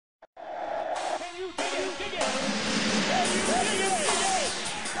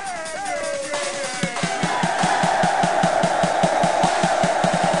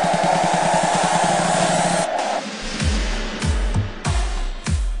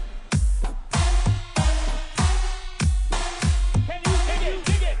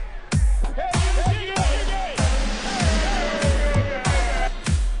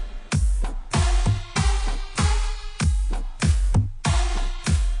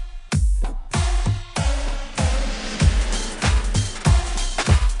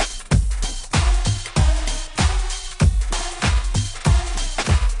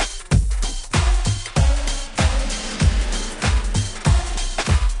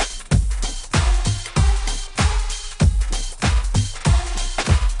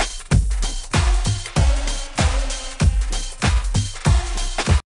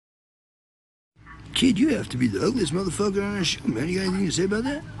Kid, you have to be the ugliest motherfucker on our show, man. You got anything to say about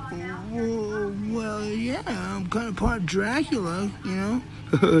that? Well, yeah, I'm kind of part Dracula, you know?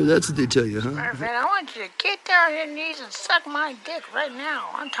 That's what they tell you, huh? Perfect. I want you to get down on your knees and suck my dick right now.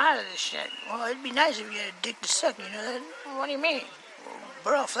 I'm tired of this shit. Well, it'd be nice if you had a dick to suck, you know that? What do you mean? Well,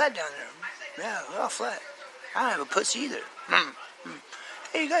 we're all flat down there. Yeah, we're all flat. I don't have a pussy either.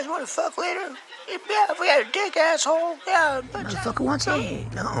 Hey, you guys want to fuck later? Yeah, if we had a dick, asshole. Yeah, but motherfucker wants some? Hey,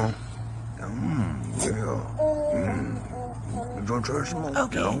 no. Yeah. You want to try some more?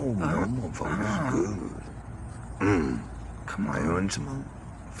 Okay. No, motherfucker, this is good. Come on. You want some more?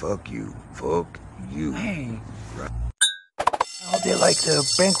 Fuck you. Fuck you. Hey. Right. Oh, they like the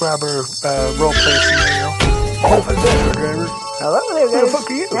bank robber role play scenario. Hello there, guys. Who the fuck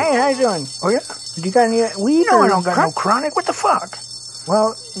are you? Hey, how you doing? Oh, yeah? You got any weed? No, or I don't got crack? no chronic. What the fuck?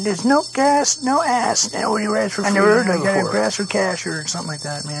 Well, there's no gas, no ass. Now, what do you ask for? I never heard of got grass or cash or something like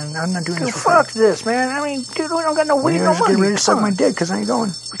that, man. I'm not doing this for fuck free. This, man. I mean, dude, we don't got no weed, no money. Get ready to suck my dick, because I ain't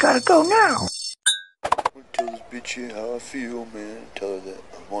going. We gotta go now. Tell this bitch here how I feel, man. Tell her that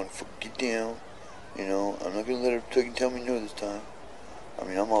I want to fucking get down. You know, I'm not gonna let her fucking tell me no this time. I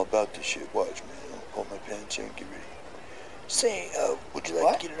mean, I'm all about this shit. Watch, man. I'll pull my pants in and get ready. Say, would you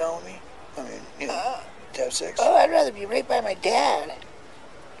like to get it on with me? I mean, you know, to have sex? Oh, I'd rather be raped by my dad.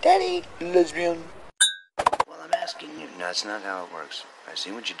 Daddy. Lesbian. Well, I'm asking you. No, that's not how it works. I've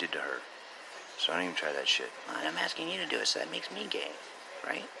seen what you did to her. So don't even try that shit. Well, I'm asking you to do it, so that makes me gay,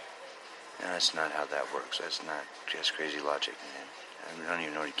 right? No, that's not how that works. That's not just crazy logic, man. I don't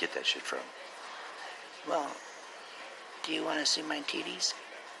even know where to get that shit from. Well, do you want to see my titties?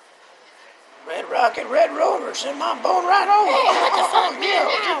 Red Rocket, Red Rover, send my bone right over. Hey, what the fuck, man?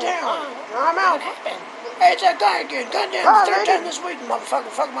 Get down. I'm out. What happened? Hey, it's that guy again. Goddamn, third time this week, motherfucker.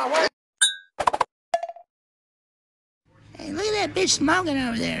 Fuck my wife. Hey, look at that bitch smoking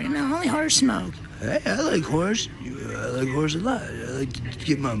over there. You know, only horse smoke. Hey, I like horse. I like horse a lot. I like to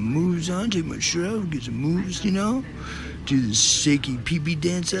get my moves on, take my shirt off, get some moves, you know? Do the shaky pee-pee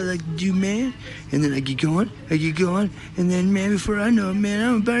dance I like to do, man. And then I get going, and then, man, before I know it, man,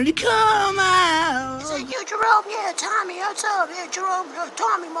 I'm about to come out. Is that you, Jerome? Yeah, Tommy, what's up? Yeah, Jerome,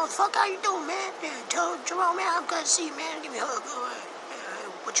 Tommy, motherfucker, how you doing, man? Yeah, Jerome, man, I'm glad to see you, man. Give me a hug. All right. Yeah,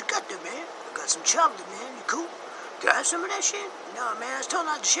 what you got there, man? I got some chocolate, man. You cool? Can I have some of that shit? No, man, I was told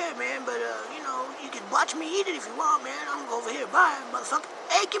not to share, man, but, you know, you can watch me eat it if you want, man. I'm gonna go over here and buy it, motherfucker.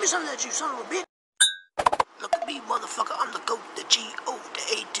 Hey, give me some of that, you son of a bitch. Look at me, motherfucker. I'm the GOAT, the G-O, the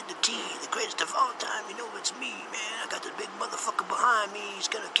A to the T, the greatest of all time. You know it's me, man. I got this big motherfucker behind me. He's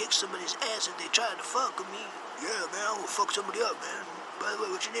gonna kick somebody's ass if they try to fuck with me. Yeah, man, I'm gonna fuck somebody up, man. By the way,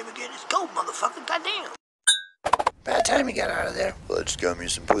 what's your name again? It's GOAT, motherfucker. Goddamn. Bad time you got out of there. Well, just got me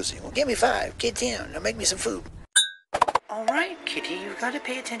some pussy. Well, give me 5. Get down. Now make me some food. All right, Kitty, you've got to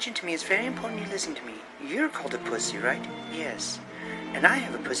pay attention to me. It's very important you listen to me. You're called a pussy, right? Yes. And I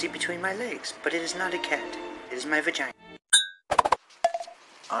have a pussy between my legs, but it is not a cat. It is my vagina.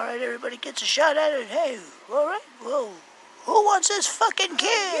 All right, everybody gets a shot at it. Hey, all right, well, who wants this fucking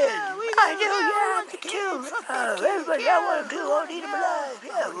kid? Yeah, I do, yeah, me too. Everybody, I want him too. I need him alive.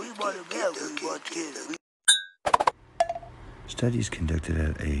 Yeah, we want him. Yeah, we want kids. Studies conducted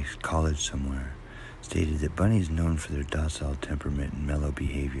at a college somewhere stated that bunnies known for their docile temperament and mellow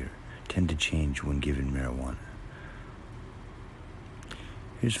behavior tend to change when given marijuana.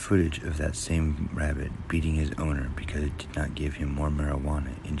 Here's footage of that same rabbit beating his owner because it did not give him more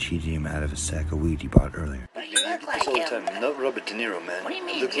marijuana and cheated him out of a sack of weed he bought earlier. What do you look like all the him? time. Not Robert De Niro, man. What do you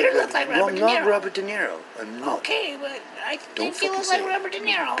mean? You look like Robert De Niro. No, I'm not Robert De Niro. I'm not. Okay, but I Don't think you look fucking like say Robert De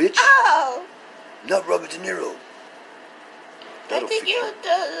Niro. Bitch. Oh! Not Robert De Niro. I think you look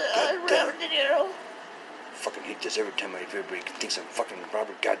Robert De Niro. I fucking hate this every time everybody thinks I'm fucking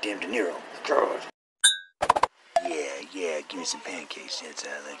Robert goddamn De Niro. God. Yeah, give me some pancakes. That's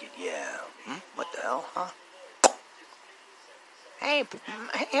how I like it. Yeah. What the hell, huh? Hey,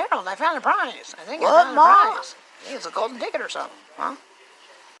 Harold, I found a prize. I think I What, found a Ma? prize. I think it's a golden ticket or something, huh?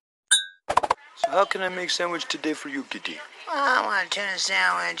 So how can I make sandwich today for you, Kitty? Well, I want a tuna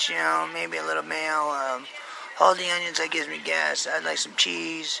sandwich, you know, maybe a little mayo. All the onions, that gives me gas. I'd like some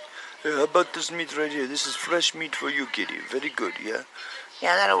cheese. Hey, how about this meat right here? This is fresh meat for you, Kitty. Very good, yeah?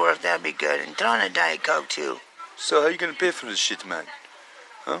 Yeah, that'll work. That'll be good. And throw in a Diet Coke, too. So how you gonna pay for this shit, man?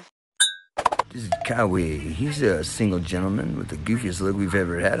 Huh? This is Kawhi. He's a single gentleman with the goofiest look we've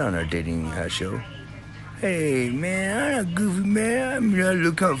ever had on our dating show. Hey, man, I'm not goofy, man. I mean, I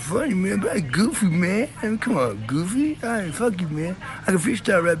look kind of funny, man, but I'm goofy, man. I mean, come on, goofy. I mean, fuck you, man. I can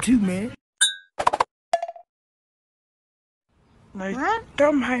freestyle rap too, man. Like,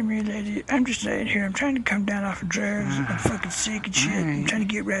 don't mind me, lady. I'm just laying here. I'm trying to come down off of drugs. I'm fucking sick and shit. I'm trying to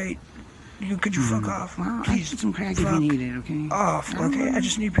get right. Could you fuck off? Well, Please. I some crack if you Fuck need it, okay? off, okay? I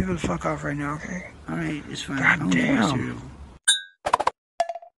just need people to fuck off right now, okay? Alright, it's fine. God I'll order damn. cereal.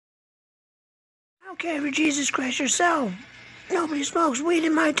 Okay, for Jesus Christ yourself. Nobody smokes weed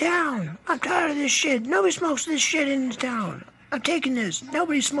in my town. I'm tired of this shit. Nobody smokes this shit in this town. I'm taking this.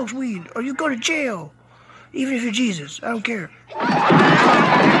 Nobody smokes weed, or you go to jail. Even if you're Jesus, I don't care.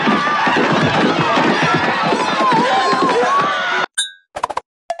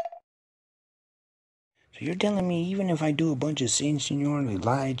 So you're telling me even if I do a bunch of sins, senor, like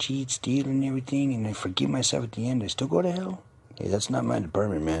lie, cheat, steal, and everything, and I forgive myself at the end, I still go to hell? Hey, that's not my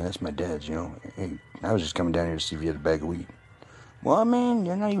department, man. That's my dad's, you know. Hey, I was just coming down here to see if you had a bag of weed. What, man?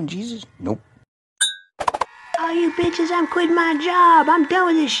 You're not even Jesus? Nope. All you bitches, I'm quitting my job. I'm done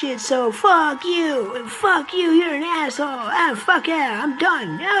with this shit, so fuck you. And fuck you, you're an asshole. Ah, fuck yeah, I'm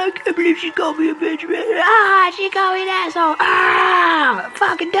done. I can't believe she called me a bitch, man. Ah, she called me an asshole. Ah,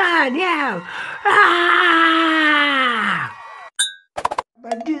 fucking done, yeah. Ah!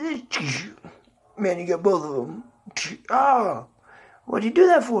 I do this. Man, you got both of them. Oh, what'd you do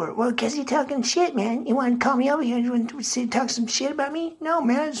that for? Well, 'cause you talking shit, man. You want to call me over here? You want to talk some shit about me? No,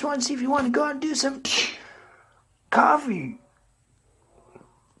 man, I just want to see if you want to go out and do some coffee.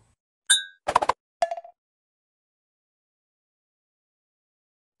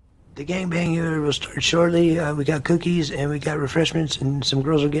 The gangbang here will start shortly. We got cookies and we got refreshments, and some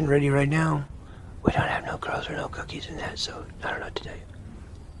girls are getting ready right now. We don't have no girls or no cookies in that, so I don't know what to tell you.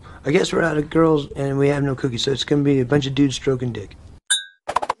 I guess we're out of girls and we have no cookies, so it's gonna be a bunch of dudes stroking dick.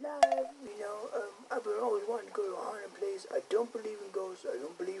 I've always wanted to go to a haunted place. I don't believe in ghosts. I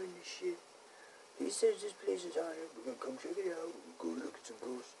don't believe in this shit. He says this place is haunted. We're gonna come check it out. We'll go look at some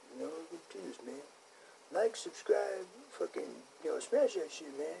ghosts. You know, we're gonna do this, man. Like, subscribe, fucking, smash that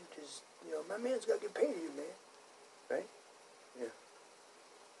shit, man. Cause, my man's gotta get paid here, man. Right? Yeah.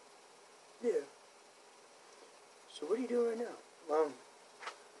 Yeah. So what are you doing right now?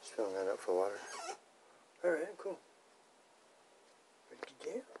 Just filling that up for water. Alright, cool. Get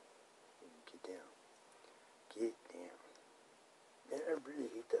down. Get down. Get down. Man, I really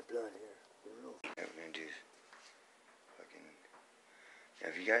hate that blonde hair. Yeah, we're gonna do fucking... Yeah,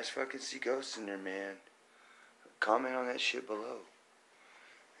 if you guys fucking see ghosts in there, man, comment on that shit below.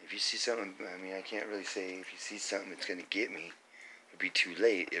 If you see something, I can't really say if you see something that's gonna get me, it'd be too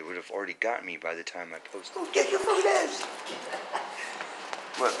late. It would have already got me by the time I posted. Oh, get your fucking ass.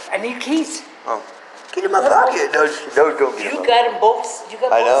 What? I need keys. Oh. Get in my pocket. No, don't get in You my got them both. You got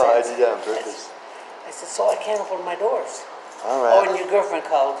both I know, I sets. did that on purpose. I said, so I can't open my doors. Alright. Oh, and your girlfriend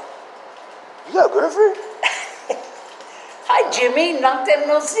called. You got a girlfriend? Hi, Jimmy. Long time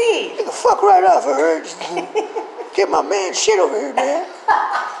no see. Get the fuck right off of her. Get my man shit over here, man.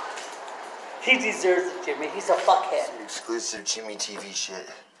 He deserves it, Jimmy. He's a fuckhead. Exclusive JIMMI T.V shit.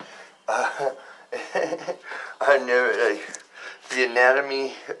 I never, the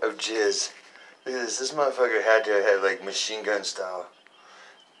anatomy of jizz. Look at this. This motherfucker had to have, machine gun style.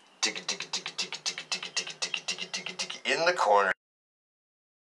 In the corner.